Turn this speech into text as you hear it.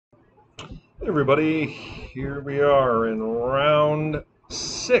Hey everybody, here we are in round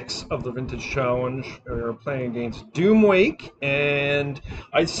 6 of the Vintage Challenge. We're playing against Doomwake, and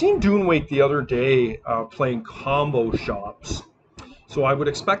I'd seen Doomwake the other day playing combo shops. So I would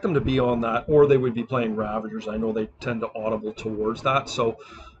expect them to be on that, or they would be playing Ravagers. I know they tend to audible towards that. So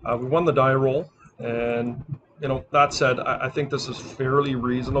we won the die roll, and that said, I think this is fairly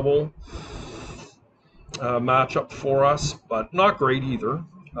reasonable matchup for us, but not great either.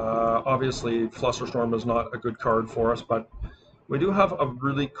 Obviously, Flusterstorm is not a good card for us, but we do have a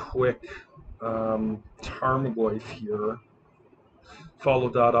really quick Tarmogoyf here.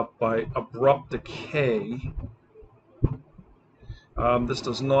 Followed that up by Abrupt Decay. This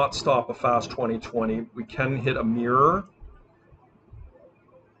does not stop a fast 2020. We can hit a mirror.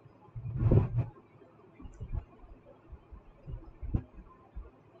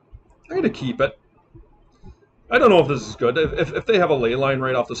 I'm going to keep it. I don't know if this is good. If they have a ley line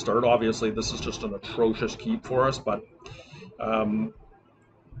right off the start, obviously this is just an atrocious keep for us, but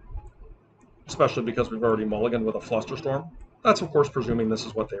especially because we've already mulliganed with a Flusterstorm. That's, of course, presuming this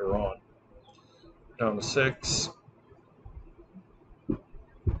is what they were on. Down to 6.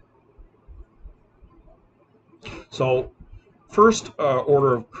 So, first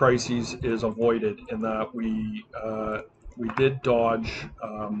order of crises is avoided in that we did dodge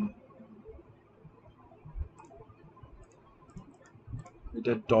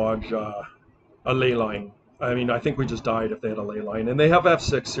a ley line. I mean, I think we just died if they had a ley line, and they have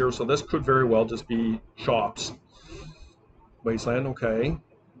F6 here, so this could very well just be chops. Wasteland, okay,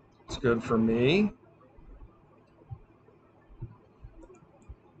 it's good for me.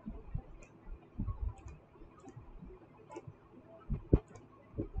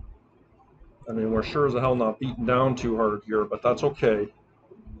 I mean, we're sure as hell not beaten down too hard here, but that's okay.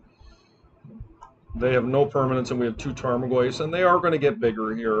 They have no permanence, and we have 2 Tarmogoyfs, and they are going to get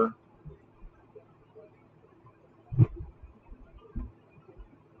bigger here.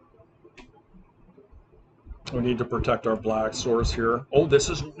 We need to protect our black source here. Oh, this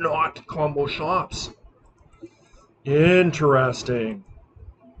is not combo shops. Interesting.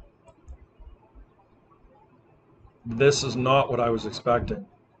 This is not what I was expecting.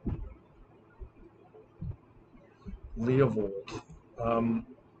 Leovold.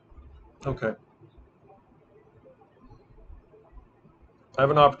 Okay. I have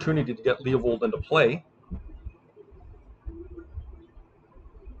an opportunity to get Leovold into play.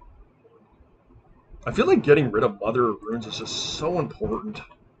 I feel like getting rid of Mother of Runes is just so important.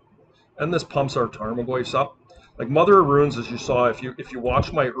 And this pumps our Tarmogoyfs up. Like Mother of Runes, as you saw, if you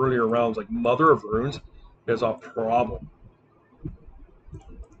watch my earlier rounds, like Mother of Runes is a problem.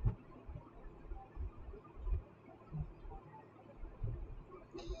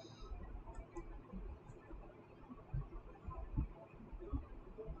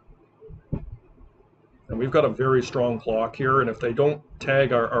 And we've got a very strong clock here, and if they don't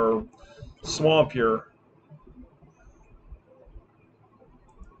tag our swamp here,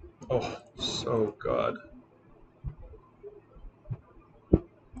 oh, so good.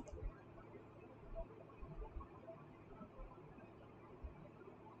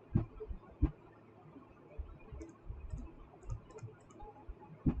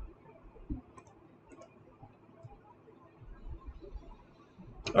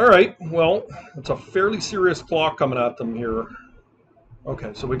 All right, well, it's a fairly serious clock coming at them here.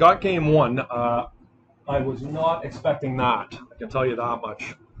 Okay, so we got game 1. I was not expecting that. I can tell you that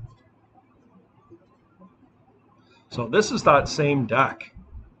much. So this is that same deck.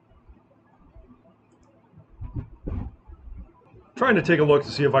 Trying to take a look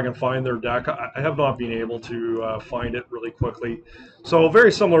to see if I can find their deck. I have not been able to find it really quickly. So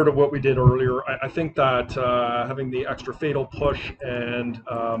very similar to what we did earlier. I think that having the extra fatal push and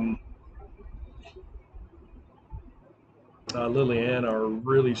Liliana are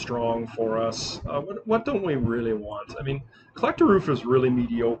really strong for us. What don't we really want? I mean, Collector Roof is really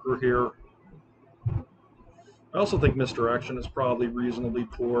mediocre here. I also think Misdirection is probably reasonably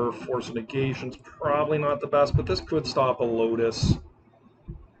poor. Force of Negation's probably not the best, but this could stop a Lotus.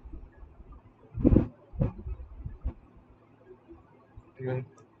 I mean,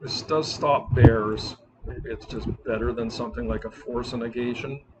 this does stop bears. Maybe it's just better than something like a Force of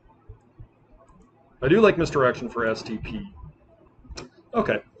Negation. I do like Misdirection for STP.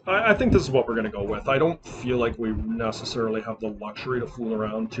 Okay, I think this is what we're going to go with. I don't feel like we necessarily have the luxury to fool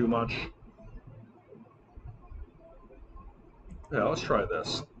around too much. Yeah, let's try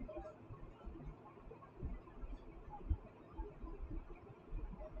this.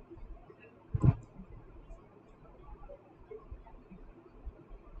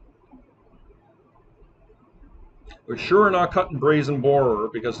 We sure are not cutting Brazen Borer,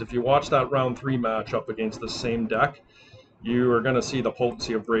 because if you watch that round 3 matchup against the same deck, you are going to see the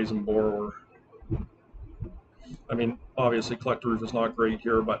potency of Brazen Borer. I mean, obviously Collector Roof is not great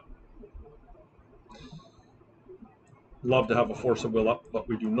here, but love to have a Force of Will up, but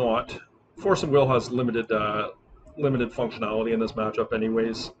we do not. Force of Will has limited functionality in this matchup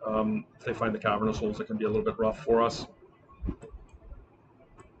anyways. If they find the Cavernous Holes, it can be a little bit rough for us.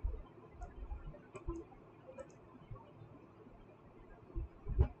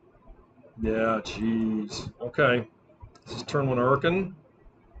 Yeah, jeez. Okay. This is turn 1 Urkin.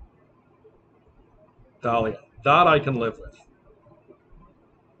 Thalia. That I can live with.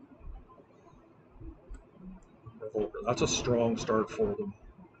 Revolver. That's a strong start for them.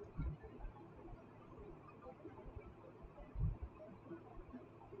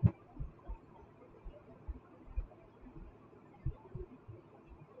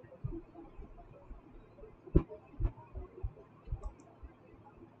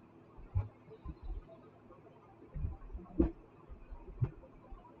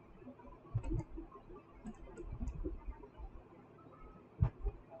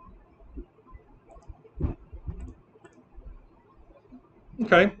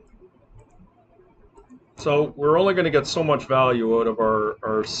 Okay. So we're only going to get so much value out of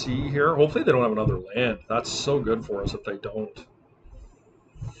our C here. Hopefully they don't have another land. That's so good for us if they don't.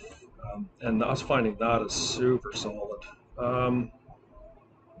 And us finding that is super solid. I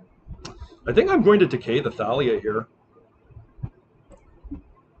think I'm going to decay the Thalia here.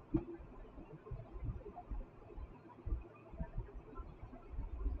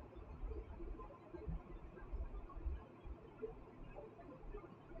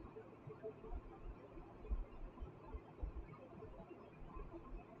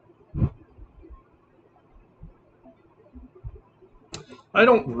 I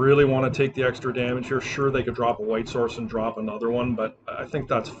don't really want to take the extra damage here. Sure, they could drop a white source and drop another one, but I think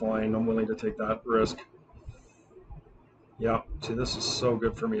that's fine. I'm willing to take that risk. Yeah, see, this is so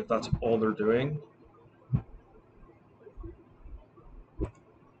good for me if that's all they're doing.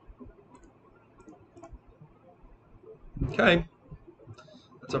 Okay.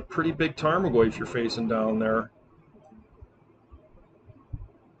 That's a pretty big Tarmogoyf you're facing down there.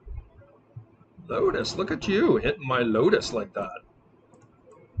 Lotus, look at you hitting my Lotus like that.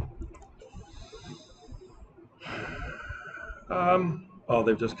 Oh,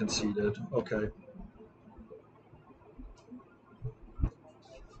 they've just conceded. Okay.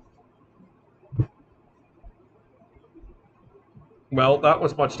 Well, that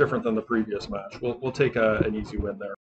was much different than the previous match. We'll take an easy win there.